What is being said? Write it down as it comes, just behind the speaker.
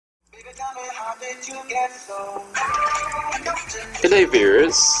G'day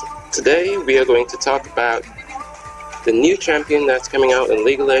viewers, today we are going to talk about the new champion that's coming out in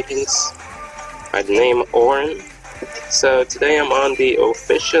League of Legends by the name Ornn. So today I'm on the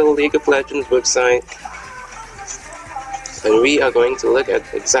official League of Legends website and we are going to look at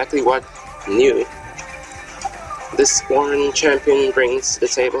exactly what new this Ornn champion brings to the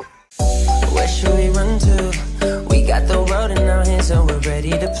table. Where should we run to? We got the world in our hands and we're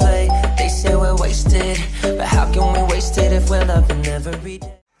ready to play. They say we're wasted, but how can we waste it if we're loving every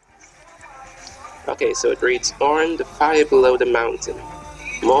day? Okay, so it reads, Ornn, the fire below the mountain.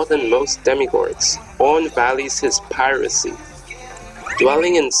 More than most demigods, Ornn values his piracy.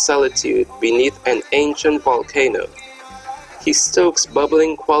 Dwelling in solitude beneath an ancient volcano, he stokes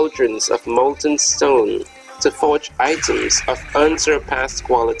bubbling cauldrons of molten stone to forge items of unsurpassed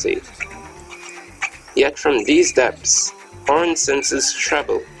quality. Yet from these depths, Ornn senses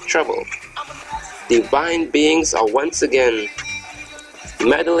trouble. Divine beings are once again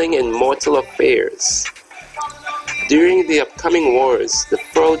meddling in mortal affairs. During the upcoming wars, the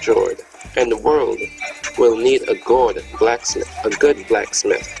Prodigy and the world will need a good blacksmith.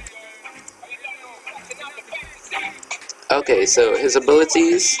 Okay, so his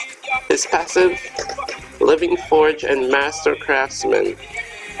abilities, his passive, Living Forge and Master Craftsman.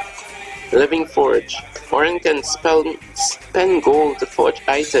 Living Forge. Ornn can spend gold to forge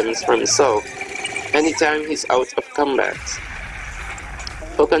items for himself anytime he's out of combat.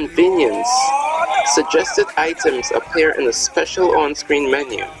 For convenience, suggested items appear in a special on-screen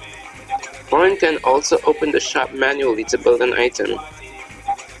menu. Ornn can also open the shop manually to build an item.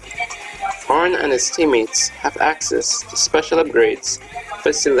 Ornn and his teammates have access to special upgrades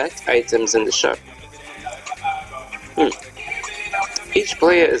for select items in the shop. Each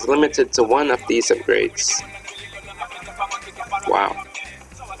player is limited to one of these upgrades. Wow.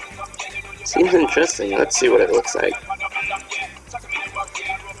 Seems interesting. Let's see what it looks like.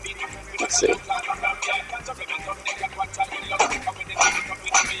 Let's see.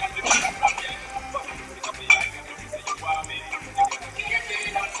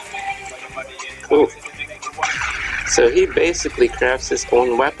 Cool. So he basically crafts his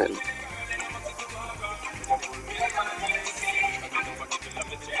own weapon.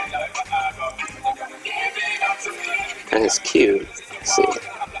 And his Q, let's see.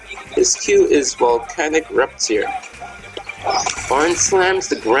 His Q is Volcanic Rupture. Ornn slams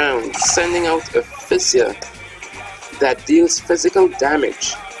the ground, sending out a fissure that deals physical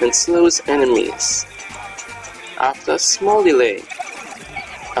damage and slows enemies. After a small delay,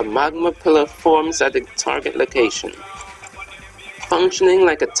 a magma pillar forms at the target location, functioning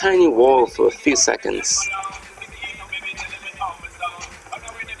like a tiny wall for a few seconds.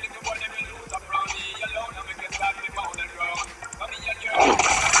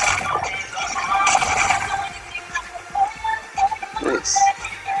 Nice.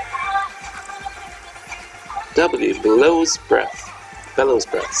 W, bellows breath,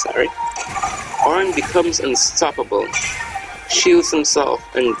 sorry. Ornn becomes unstoppable, shields himself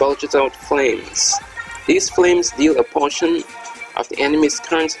and belches out flames. These flames deal a portion of the enemy's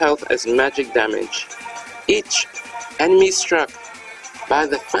current health as magic damage. Each enemy struck by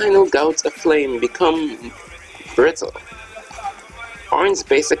the final gouts of flame become brittle. Ornn's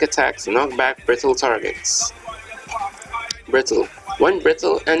basic attacks knock back brittle targets. Brittle. When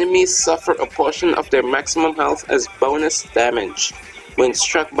brittle, enemies suffer a portion of their maximum health as bonus damage when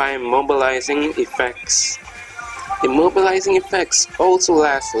struck by immobilizing effects. Immobilizing effects also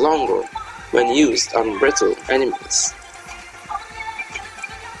last longer when used on brittle enemies.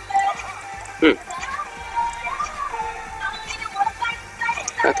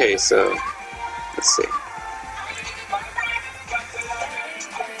 Okay, so let's see.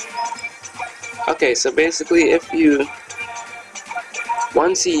 Okay, so basically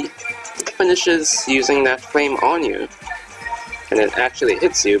once he finishes using that flame on you, and it actually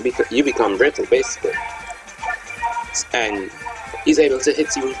hits you, you become brittle basically. And he's able to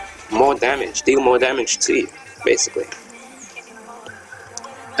hit you more damage, deal more damage to you, basically.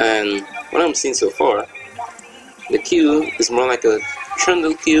 And what I'm seeing so far, the Q is more like a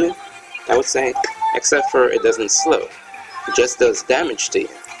Trundle Q, I would say, except for it doesn't slow. It just does damage to you.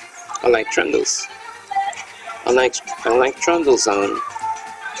 Unlike Trundles. Unlike Trundles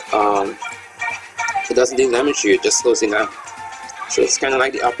it doesn't do damage to you, it just slows you down. So it's kind of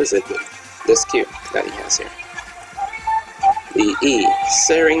like the opposite with this Q that he has here. The E,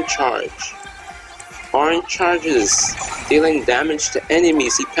 Searing Charge. Ornn charges, dealing damage to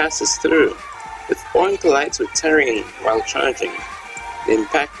enemies he passes through. If Ornn collides with terrain while charging, the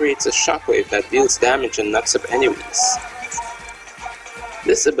impact creates a shockwave that deals damage and knocks up enemies.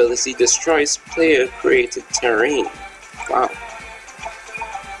 This ability destroys player-created terrain. Wow.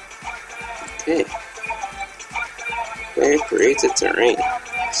 Okay. Player-created terrain.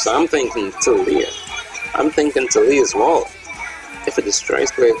 So I'm thinking Talia. I'm thinking Talia's wall. If it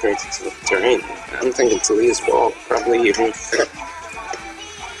destroys player-created terrain, I'm thinking Talia's wall. Probably even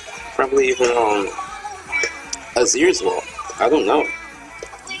Azir's wall. I don't know.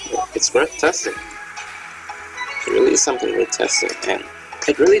 It's worth testing. It really is something worth testing, and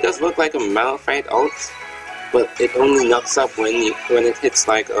it really does look like a Malphite ult, but it only knocks up when it hits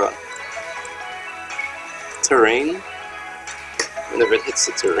like a terrain. Whenever it hits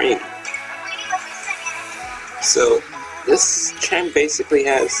the terrain. So this champ basically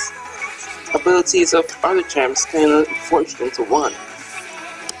has abilities of other champs kind of forged into one.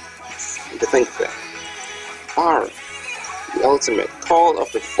 To think of it. R, the ultimate Call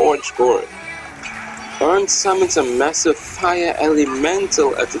of the Forged Lord. Ornn summons a massive fire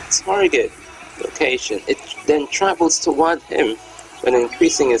elemental at the target location. It then travels toward him when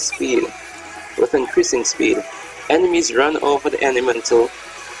increasing his speed. With increasing speed, enemies run over the elemental,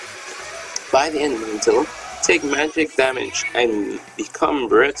 take magic damage and become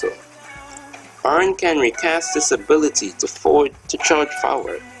brittle. Ornn can recast this ability to charge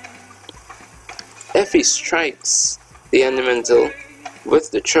forward. If he strikes the elemental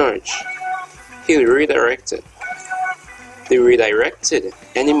with the charge, he'll redirect it. The redirected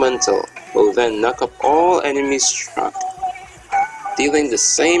elemental will then knock up all enemies struck, dealing the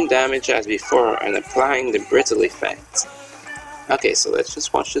same damage as before and applying the brittle effect. Okay, so let's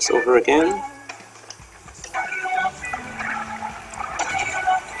just watch this over again.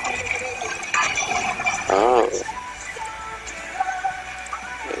 Oh.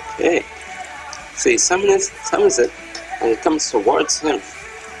 Okay. So he summons it, and it comes towards him.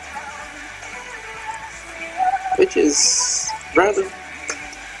 Which is rather...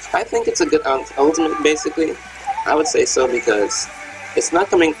 I think it's a good ultimate, basically. I would say so because it's not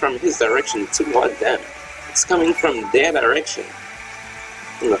coming from his direction toward them. It's coming from their direction,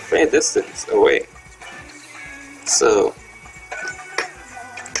 from a fair distance away. So,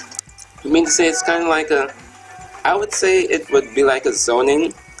 you mean to say it's kind of like a... I would say it would be like a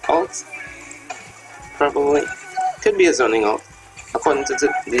zoning ult. Probably. Could be a zoning ult, according to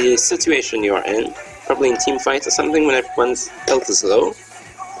the situation you are in. Probably in team fights or something when everyone's health is low.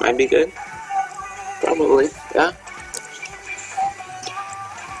 Might be good. Probably, yeah.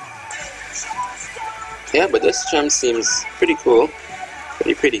 Yeah, but this gem seems pretty cool.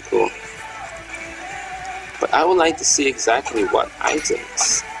 Pretty cool. But I would like to see exactly what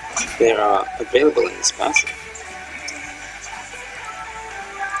items there are available in this passive.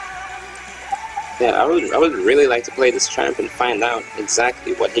 Yeah, I would really like to play this champ and find out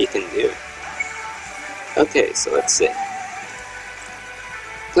exactly what he can do. Okay, so let's see.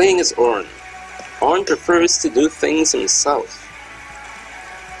 Playing as Ornn. Ornn prefers to do things himself.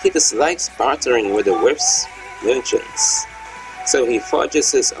 He dislikes bartering with the Whiff's merchants, so he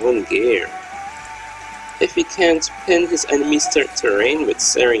forges his own gear. If he can't pin his enemy's terrain with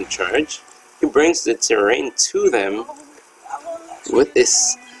Searing Charge, he brings the terrain to them with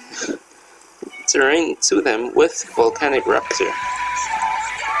this Volcanic Raptor.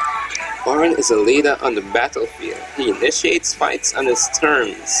 Ornn is a leader on the battlefield. He initiates fights on his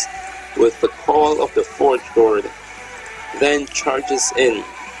terms with the Call of the Forged Lord, then charges in,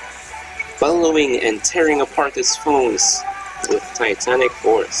 bellowing and tearing apart his foes with titanic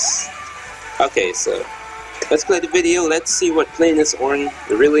force. Okay, so let's play the video. Let's see what playing as Ornn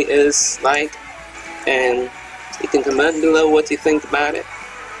really is like, and you can comment below what you think about it.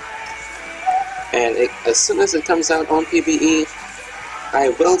 And as soon as it comes out on PvE, I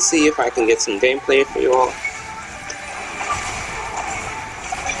will see if I can get some gameplay for you all.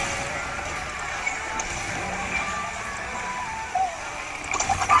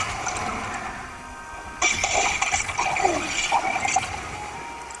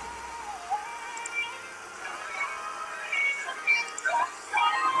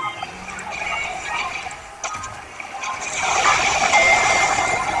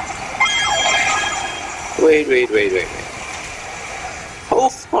 Wait. How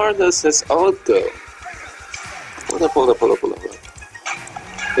far does this ult go? Hold up.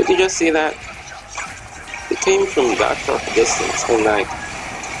 Did you just see that? It came from that far distance and like...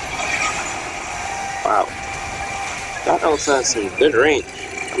 Wow. That ult has some good range,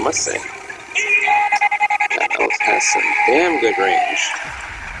 I must say. That ult has some damn good range.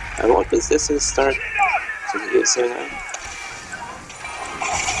 And what does this start to use here now?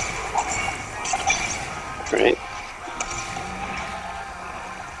 Right.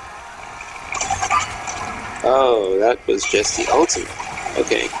 Oh, that was just the ultimate.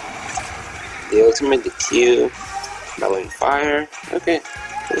 Okay. The ultimate, the Q, Melon Fire. Okay.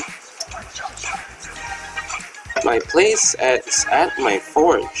 My place is at my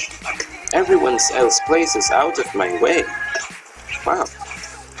forge. Everyone else's place is out of my way. Wow.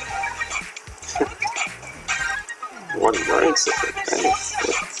 What words of advice?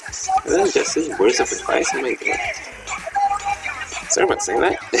 I didn't just say words of advice, oh my god. Sorry about saying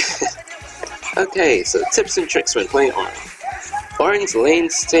that. Okay, so tips and tricks when playing Ornn. Ornn's lane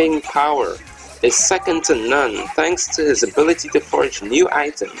staying power is second to none thanks to his ability to forge new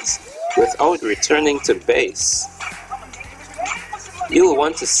items without returning to base. You'll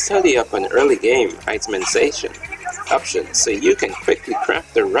want to study up on early game itemization options so you can quickly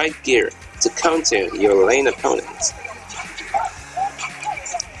craft the right gear to counter your lane opponent.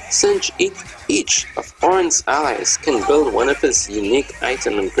 Since each of Ornn's allies can build one of his unique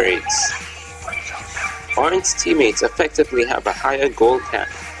item upgrades, Ornn's teammates effectively have a higher gold cap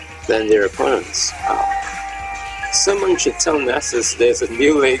than their opponents. Someone should tell Nessus there's a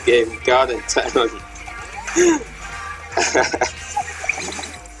new late game god in town.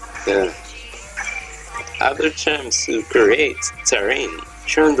 Yeah. Other champs who create terrain,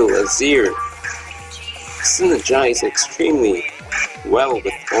 Trundle Azir, synergize extremely well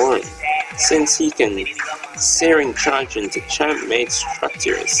with Ornn, since he can searing charge into champ-made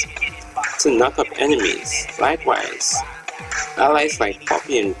structures to knock up enemies. Likewise, allies like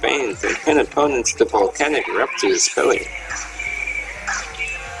Poppy and Vayne can pin opponents to volcanic Raptor's pillar,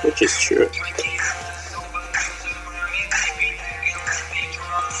 which is true.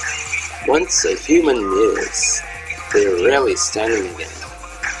 Once a human lives, they're rarely standing again.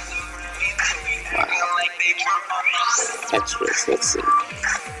 Wow. Extras, let's see.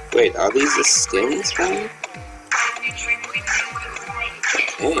 Wait, are these the skins from it?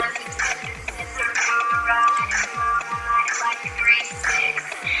 Okay.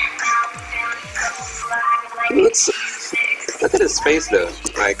 Look at his face though.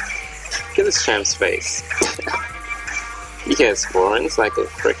 Like, look at this champ's face. He has horns like a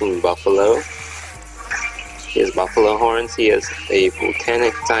freaking buffalo. He has buffalo horns. He has a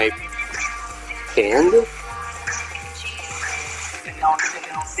volcanic type hand.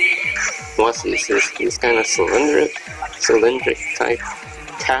 What's these kind of cylindric type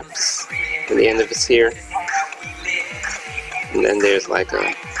caps at the end of his hair. And then there's like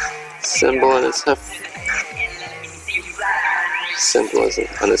a symbol on his hoof. Symbol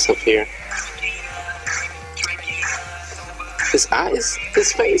on his hoof here. His eyes,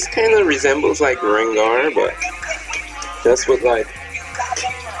 his face kind of resembles like Rengar, but just with like,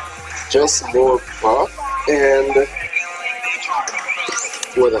 just more buff and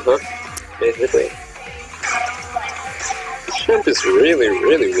with a hoof, basically. This champ is really,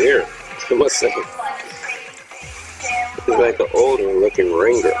 really weird, I must say. He's like an older looking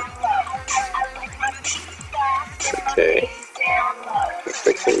Rengar. Okay.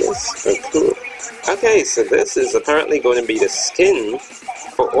 Fixing this. Oh, cool. Okay, so this is apparently going to be the skin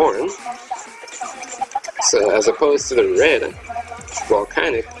for Ornn. So as opposed to the red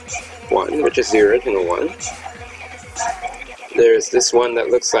volcanic one, which is the original one, there's this one that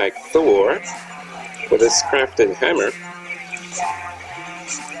looks like Thor with his crafted hammer.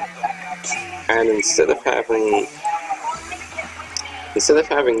 And instead of having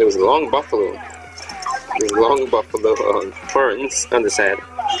those long buffalo horns on the side,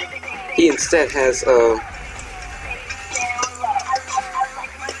 he instead has a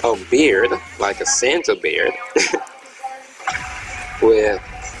beard, like a Santa beard, with,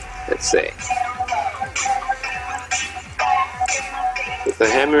 let's say, with a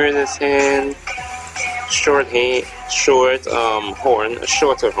hammer in his hand, shorter horn,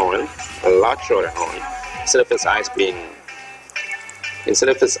 a lot shorter horn, instead of his eyes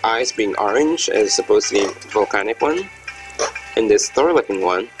being orange as opposed to the volcanic one. In this Thor-looking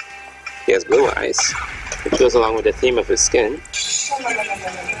one, he has blue eyes, which goes along with the theme of his skin.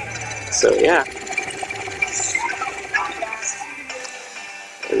 So yeah.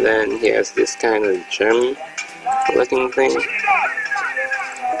 And then he has this kind of gem-looking thing.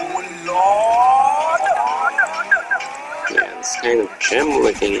 Yeah, this kind of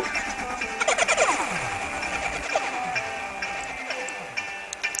gem-looking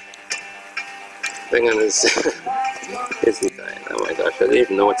thing on his design. Oh my gosh, I don't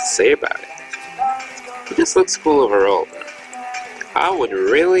even know what to say about it. It just looks cool overall. I would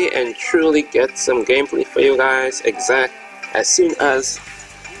really and truly get some gameplay for you guys as soon as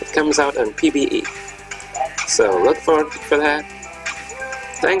it comes out on PBE. So look forward for that.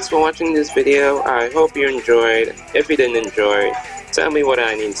 Thanks for watching this video. I hope you enjoyed. If you didn't enjoy, tell me what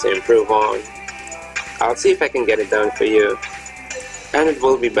I need to improve on. I'll see if I can get it done for you. and it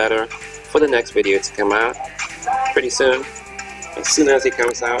will be better for the next video to come out pretty soon, as soon as it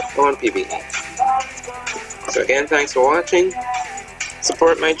comes out on PBE. So again, thanks for watching.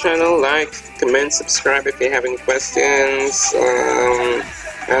 Support my channel, like, comment, subscribe if you have any questions.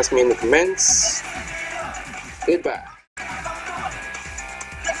 Ask me in the comments. Goodbye.